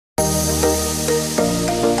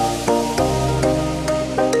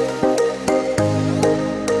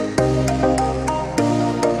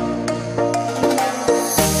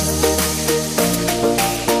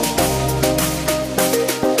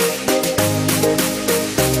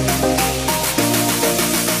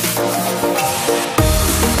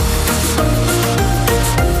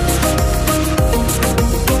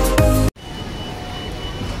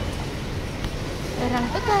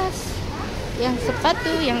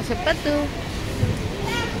yang sepatu.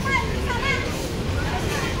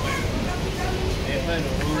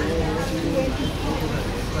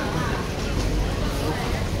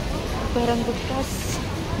 Barang bekas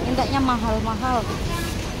mintanya mahal-mahal.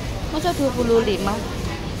 Masa 25?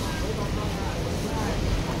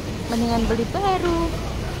 Mendingan beli baru.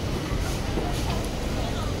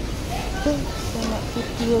 Tuh, banyak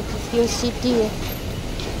video CD ya.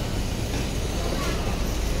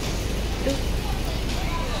 Tuh.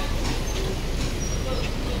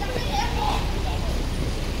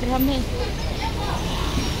 Rame.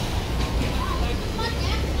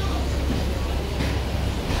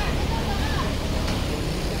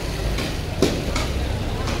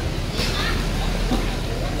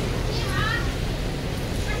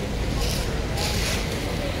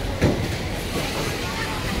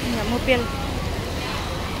 Mobil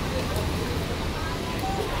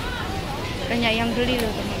banyak yang beli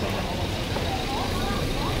loh teman-teman.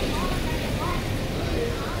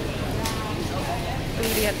 Tuh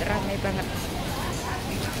lihat ramai banget.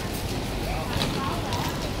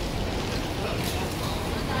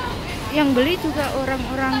 Yang beli juga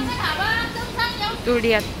orang-orang. Tuh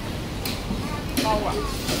lihat.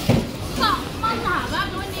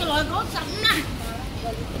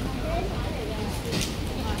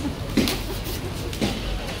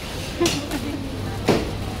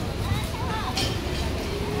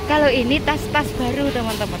 Kalau ini tas-tas baru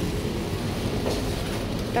teman-teman,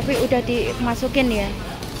 tapi udah dimasukin ya.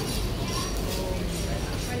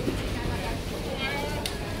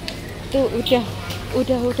 Tuh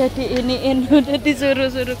udah diiniin, udah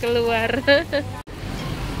disuruh-suruh keluar.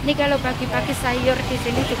 Ini kalau pagi-pagi sayur di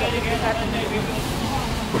sini juga dibuka teman-teman.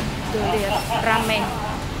 Tuh lihat rame.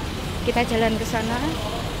 Kita jalan ke sana.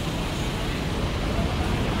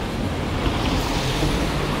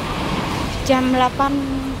 Jam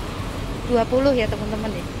 8.20 ya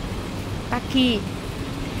teman-teman ya, pagi.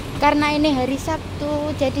 Karena ini hari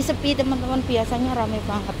Sabtu jadi sepi teman-teman, biasanya ramai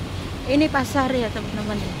banget. Ini pasar ya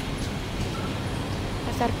teman-teman ya,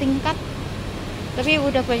 pasar tingkat, tapi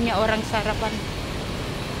udah banyak orang sarapan.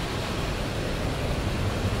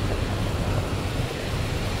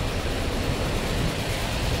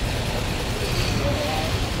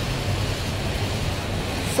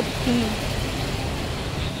 Sepi.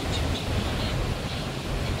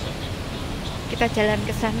 Kita jalan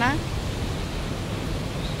ke sana,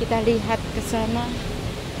 kita lihat ke sana,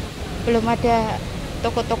 belum ada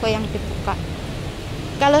toko-toko yang dibuka.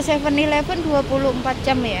 Kalau 7-Eleven 24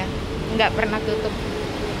 jam ya, nggak pernah tutup.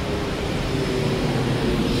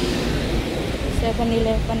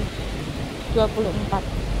 7-Eleven 24.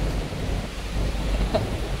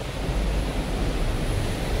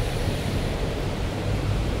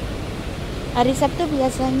 Hari Sabtu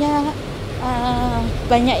biasanya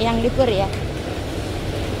banyak yang libur ya.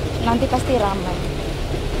 Nanti pasti ramai.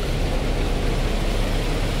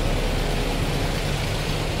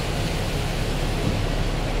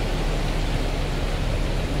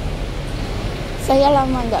 Saya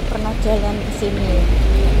lama nggak pernah jalan ke sini.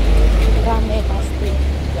 Ramai pasti.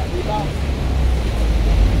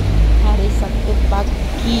 Hari Sabtu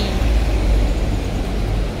pagi.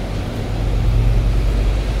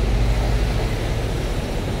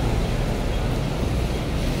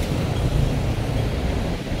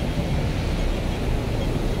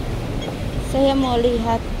 Saya mau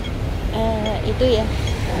lihat itu ya,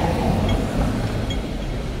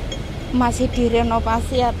 masih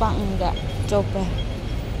direnovasi apa enggak, coba.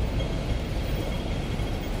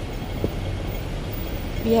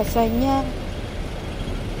 Biasanya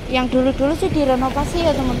yang dulu-dulu sih direnovasi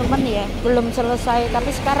ya teman-teman ya, belum selesai,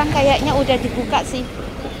 tapi sekarang kayaknya udah dibuka sih.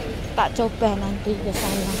 Tak coba nanti ke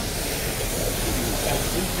sana.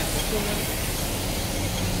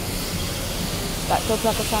 Tak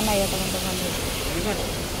coba ke sana ya teman-teman.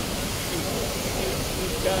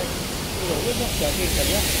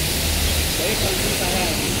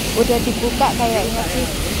 Udah dibuka kayaknya sih.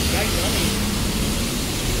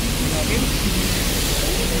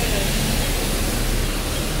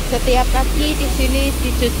 Setiap pagi di sini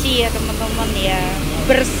dicuci ya teman-teman ya,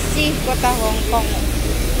 bersih kota Hong Kong.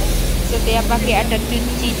 Setiap pagi ada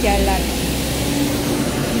cuci jalan.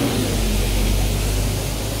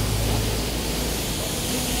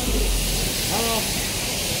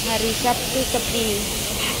 Hari Sabtu sepi.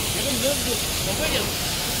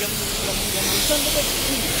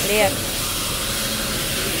 Lihat.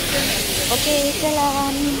 Oke,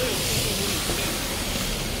 jalan.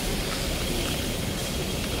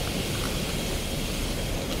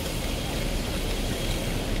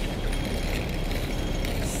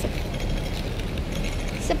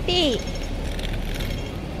 Sepi.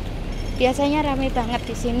 Biasanya ramai banget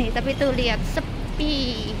di sini, tapi tuh lihat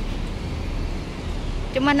sepi.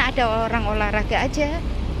 Cuman ada orang olahraga aja.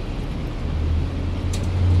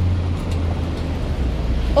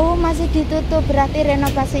 Oh, masih ditutup, berarti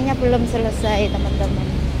renovasinya belum selesai, teman-teman.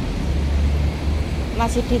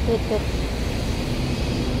 Masih ditutup.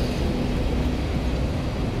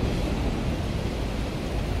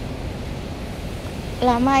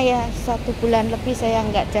 Lama ya, 1 bulan lebih saya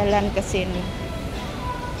nggak jalan ke sini.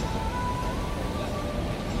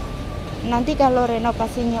 Nanti kalau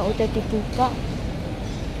renovasinya udah dibuka,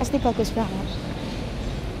 pasti bagus banget.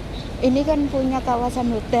 Ini kan punya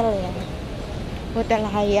kawasan hotel ya, Hotel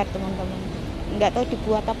Hyatt, teman-teman. Nggak tahu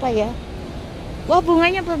dibuat apa ya. Wah,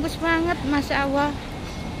 bunganya bagus banget, Masya Allah.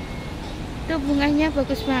 Tuh bunganya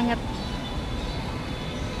bagus banget.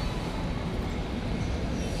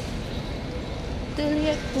 Tuh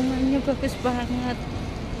lihat, bunganya bagus banget.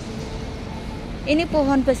 Ini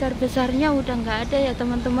pohon besar-besarnya udah nggak ada ya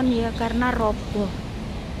teman-teman ya, karena roboh.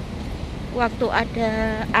 Waktu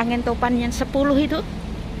ada angin topan yang 10 itu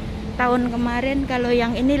tahun kemarin, kalau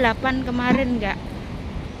yang ini 8 kemarin nggak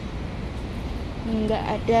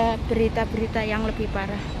ada berita-berita yang lebih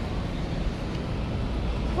parah.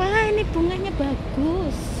 Wah, ini bunganya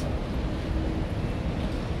bagus.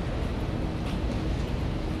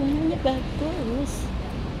 Bunganya bagus.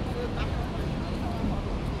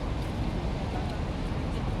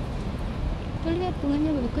 Tuh lihat,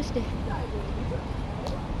 bunganya bagus deh.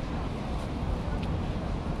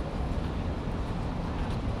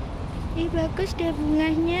 Ih, bagus deh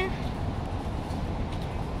bunganya.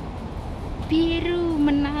 Biru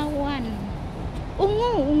menawan.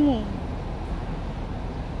 Ungu.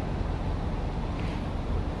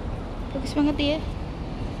 Bagus banget ya.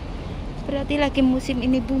 Berarti lagi musim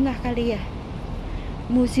ini bunga kali ya.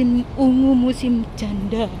 Musim ungu, musim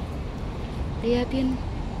janda. Lihatin.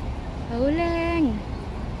 Hauleng.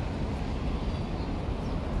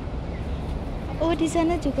 Oh, di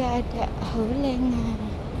sana juga ada haulengan.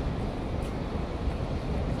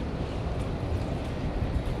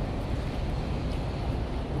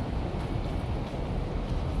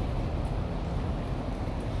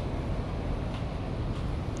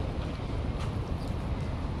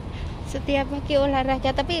 Setiap pagi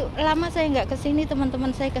olahraga, tapi lama saya nggak kesini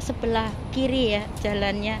teman-teman. Saya ke sebelah kiri ya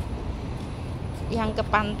jalannya, yang ke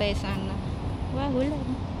pantai sana. Wah, hulan.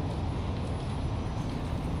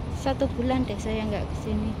 1 bulan deh saya nggak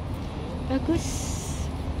kesini. Bagus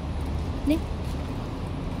nih,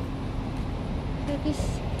 bagus.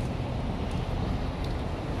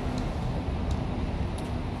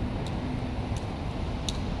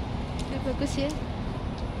 Bagus ya.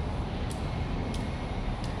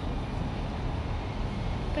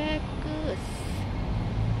 Bagus.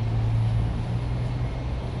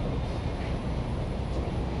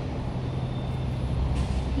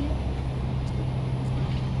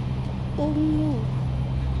 Ungu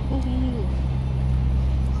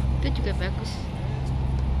itu juga bagus.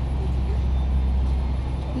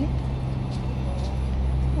 Ini.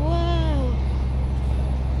 Wow,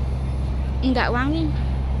 enggak wangi,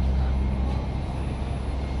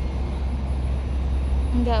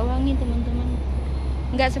 teman-teman.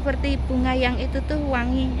 Enggak seperti bunga yang itu tuh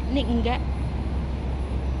wangi. Ini enggak.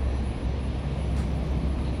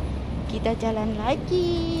 Kita jalan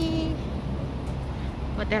lagi.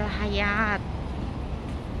 Hotel Hyatt.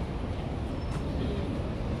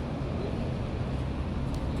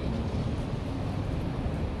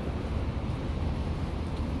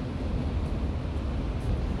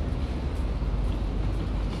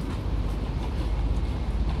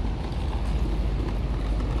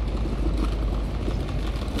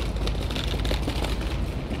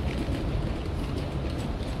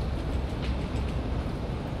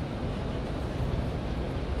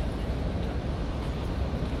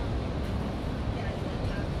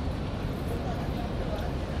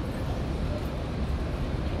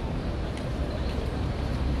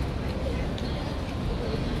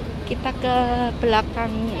 Kita ke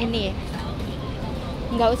belakang ini ya.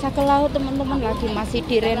 Nggak usah ke laut teman-teman, lagi masih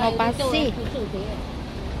direnovasi.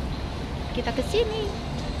 Kita ke sini.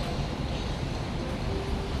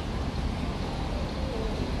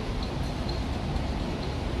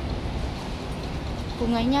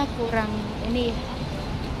 Bunganya kurang ini ya.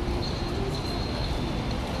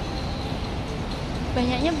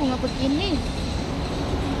 Banyaknya bunga begini.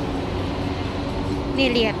 Nih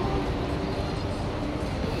lihat.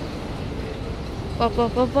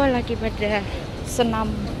 Popo-popo lagi pada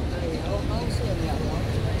senam.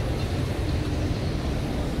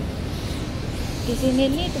 Di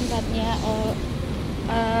sini nih tempatnya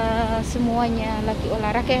semuanya lagi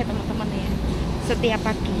olahraga ya teman-teman ya. Setiap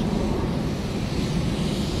pagi.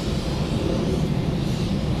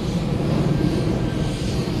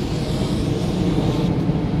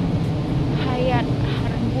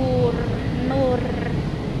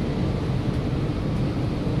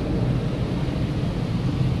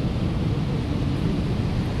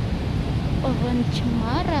 pohon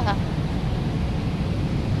cemara.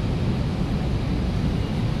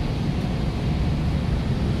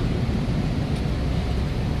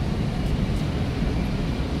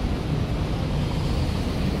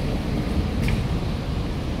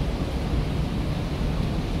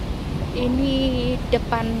 Ini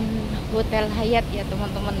depan Hotel Hyatt ya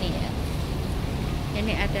teman-teman nih ya.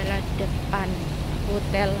 Ini adalah depan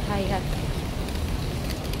Hotel Hyatt.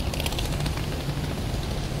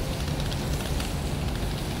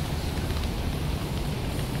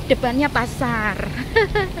 Depannya pasar.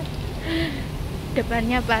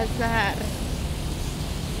 Depannya pasar.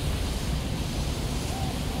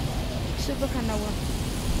 Subhanallah.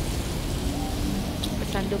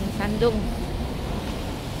 Bersandung-sandung.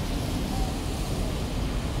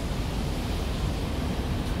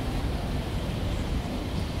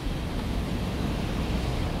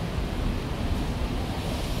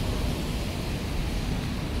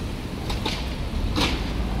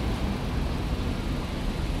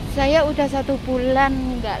 Saya udah 1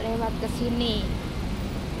 bulan nggak lewat ke sini.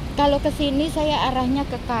 Kalau ke sini saya arahnya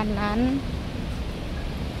ke kanan.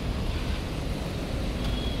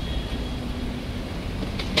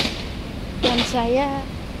 Dan saya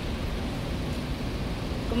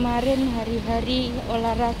kemarin hari-hari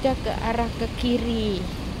olahraga ke arah ke kiri.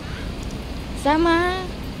 Sama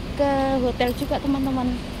ke hotel juga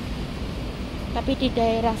teman-teman. Tapi di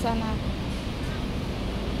daerah sana.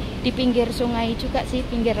 Di pinggir sungai juga sih,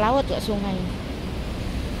 pinggir laut kok sungai.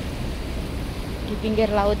 Di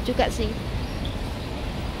pinggir laut juga sih.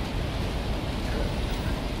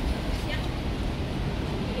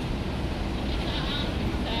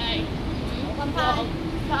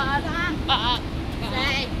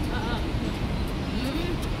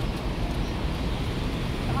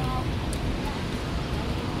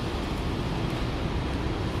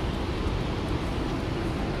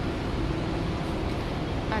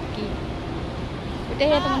 Pagi. Udah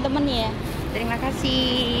ya teman-teman ya. Terima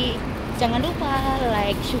kasih. Jangan lupa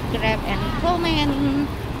like, subscribe, and comment.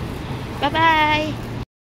 Bye bye.